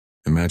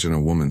Imagine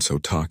a woman so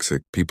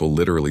toxic, people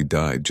literally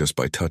died just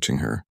by touching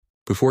her.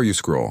 Before you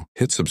scroll,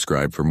 hit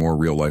subscribe for more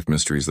real-life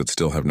mysteries that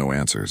still have no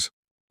answers.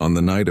 On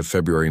the night of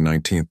February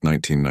 19,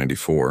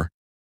 1994,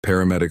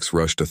 paramedics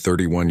rushed a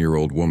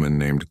 31-year-old woman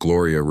named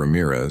Gloria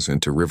Ramirez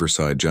into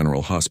Riverside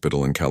General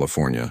Hospital in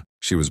California.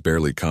 She was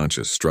barely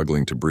conscious,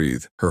 struggling to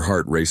breathe, her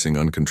heart racing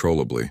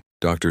uncontrollably.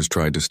 Doctors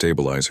tried to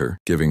stabilize her,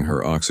 giving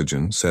her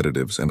oxygen,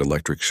 sedatives, and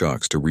electric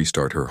shocks to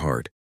restart her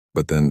heart.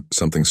 But then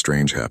something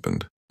strange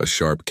happened. A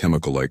sharp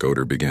chemical-like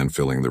odor began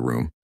filling the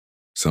room.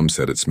 Some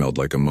said it smelled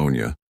like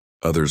ammonia,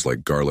 others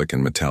like garlic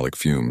and metallic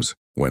fumes.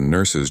 When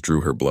nurses drew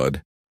her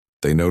blood,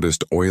 they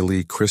noticed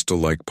oily,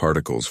 crystal-like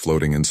particles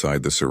floating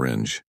inside the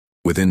syringe.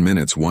 Within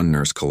minutes, one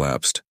nurse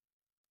collapsed.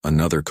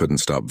 Another couldn't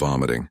stop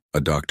vomiting.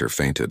 A doctor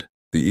fainted.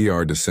 The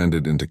ER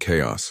descended into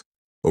chaos.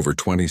 Over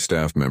 20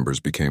 staff members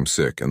became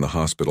sick and the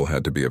hospital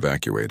had to be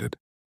evacuated.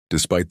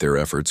 Despite their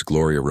efforts,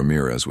 Gloria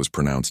Ramirez was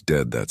pronounced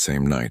dead that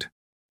same night.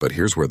 But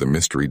here's where the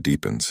mystery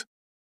deepens.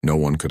 No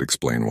one could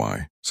explain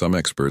why. Some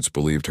experts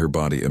believed her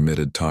body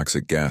emitted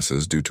toxic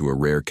gases due to a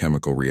rare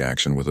chemical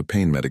reaction with a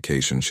pain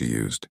medication she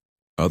used.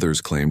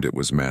 Others claimed it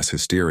was mass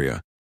hysteria,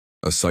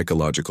 a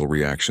psychological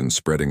reaction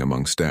spreading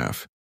among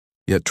staff.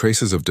 Yet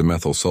traces of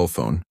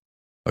dimethylsulfone,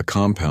 a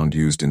compound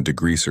used in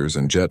degreasers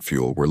and jet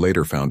fuel, were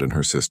later found in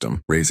her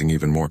system, raising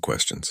even more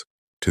questions.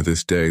 To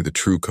this day, the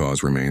true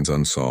cause remains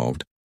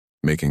unsolved,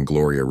 making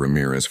Gloria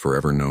Ramirez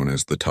forever known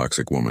as the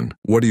toxic woman.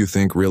 What do you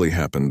think really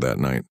happened that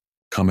night?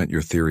 Comment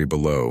your theory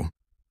below,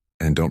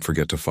 and don't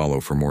forget to follow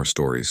for more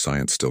stories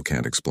science still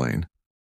can't explain.